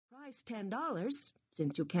price $10,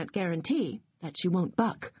 since you can't guarantee that she won't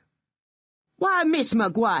buck." "Why, Miss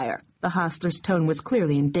McGuire," the hostler's tone was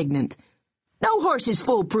clearly indignant. "No horse is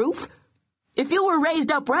foolproof. If you were raised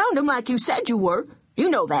up round 'em like you said you were, you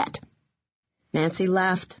know that." Nancy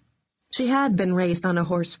laughed. She had been raised on a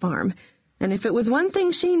horse farm, and if it was one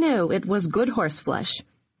thing she knew, it was good horseflesh.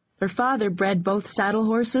 Her father bred both saddle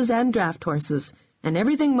horses and draft horses, and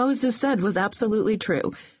everything Moses said was absolutely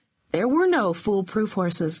true. There were no foolproof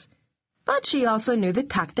horses. But she also knew the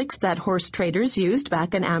tactics that horse traders used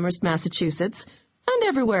back in Amherst, Massachusetts, and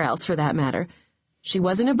everywhere else for that matter. She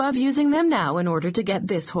wasn't above using them now in order to get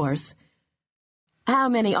this horse. "How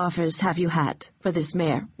many offers have you had for this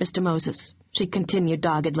mare, Mr. Moses?" she continued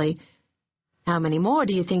doggedly. "How many more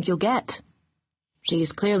do you think you'll get?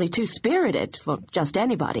 She's clearly too spirited for just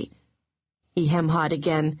anybody." He hem-hawed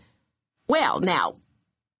again. "Well, now,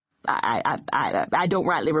 I don't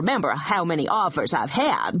rightly remember how many offers I've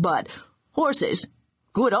had, but horses,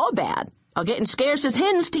 good or bad, are getting scarce as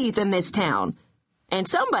hen's teeth in this town, and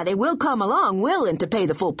somebody will come along willing to pay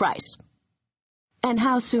the full price." "And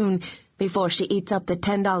how soon before she eats up the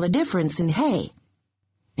 $10 difference in hay?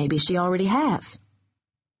 Maybe she already has."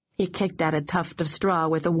 He kicked at a tuft of straw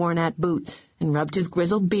with a worn-out boot and rubbed his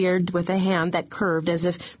grizzled beard with a hand that curved as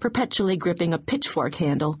if perpetually gripping a pitchfork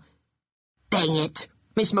handle. "Dang it,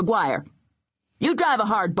 Miss McGuire, you drive a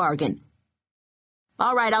hard bargain.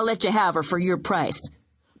 All right, I'll let you have her for your price.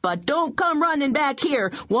 But don't come running back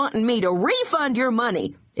here wanting me to refund your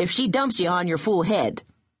money if she dumps you on your full head."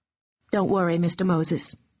 "Don't worry, Mr.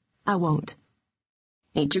 Moses. I won't."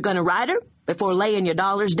 "Ain't you gonna ride her before laying your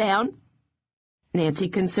dollars down?" Nancy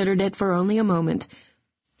considered it for only a moment.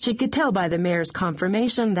 She could tell by the mare's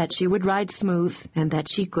conformation that she would ride smooth and that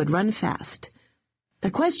she could run fast. The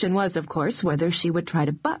question was, of course, whether she would try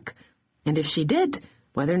to buck, and if she did,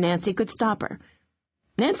 whether Nancy could stop her.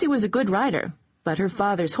 Nancy was a good rider, but her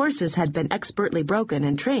father's horses had been expertly broken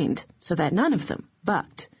and trained so that none of them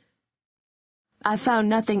bucked. "I found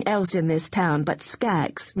nothing else in this town but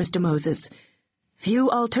Skaggs, Mr. Moses. Few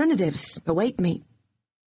alternatives await me."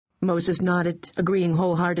 Moses nodded, agreeing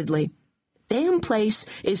wholeheartedly. "Damn place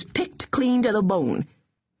is picked clean to the bone.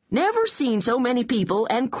 Never seen so many people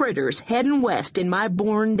and critters heading west in my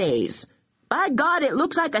born days. By God, it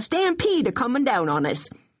looks like a stampede a-comin' down on us.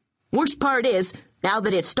 Worst part is, now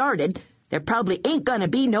that it's started, there probably ain't gonna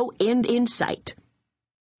be no end in sight."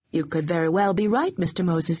 "You could very well be right, Mr.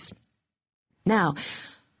 Moses. Now,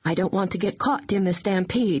 I don't want to get caught in the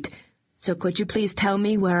stampede, so could you please tell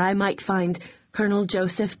me where I might find Colonel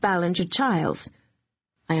Joseph Ballinger Childs?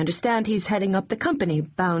 I understand he's heading up the company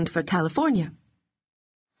bound for California."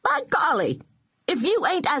 "By golly, if you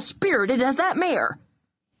ain't as spirited as that mare!"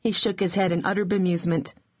 He shook his head in utter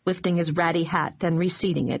bemusement, lifting his ratty hat and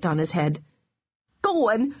reseating it on his head.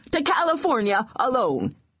 "Going to California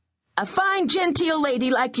alone. A fine, genteel lady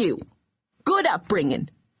like you. Good upbringing.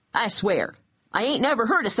 I swear, I ain't never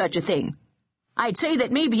heard of such a thing. I'd say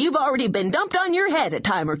that maybe you've already been dumped on your head a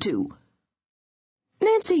time or two."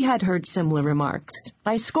 Nancy had heard similar remarks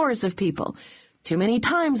by scores of people, too many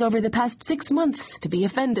times over the past 6 months to be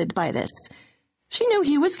offended by this. She knew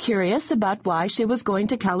he was curious about why she was going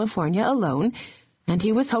to California alone, and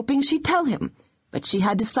he was hoping she'd tell him, but she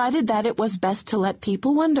had decided that it was best to let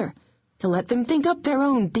people wonder, to let them think up their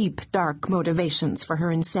own deep, dark motivations for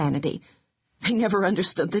her insanity. They never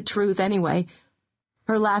understood the truth anyway.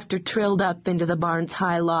 Her laughter trilled up into the barn's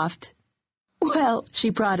high loft. "Well," she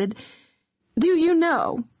prodded, "do you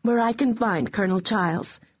know where I can find Colonel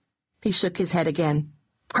Childs?" He shook his head again.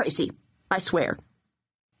 "Crazy, I swear.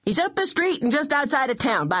 He's up the street and just outside of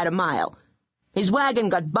town by a mile. His wagon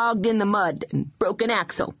got bogged in the mud and broke an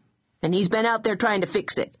axle, and he's been out there trying to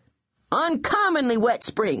fix it. Uncommonly wet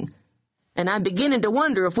spring, and I'm beginning to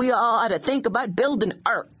wonder if we all ought to think about building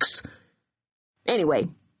arks. Anyway,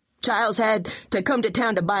 Childs had to come to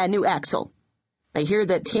town to buy a new axle. I hear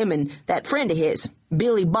that him and that friend of his,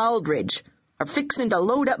 Billy Baldridge, are fixing to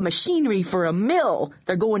load up machinery for a mill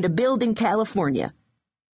they're going to build in California.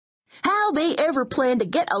 How they ever plan to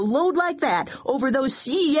get a load like that over those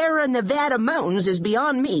Sierra Nevada mountains is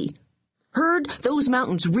beyond me. Heard those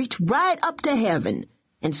mountains reach right up to heaven,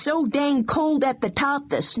 and so dang cold at the top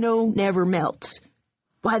the snow never melts.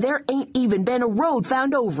 Why, there ain't even been a road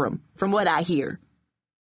found over 'em, from what I hear."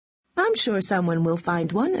 "I'm sure someone will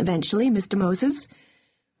find one eventually, Mr. Moses.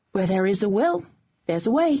 Where there is a will, there's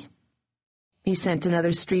a way." He sent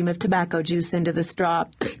another stream of tobacco juice into the straw.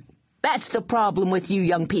 "That's the problem with you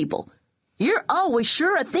young people. You're always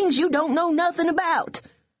sure of things you don't know nothing about.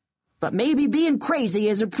 But maybe being crazy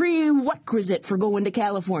is a prerequisite for going to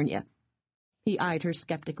California." He eyed her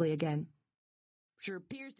skeptically again. "Sure appears to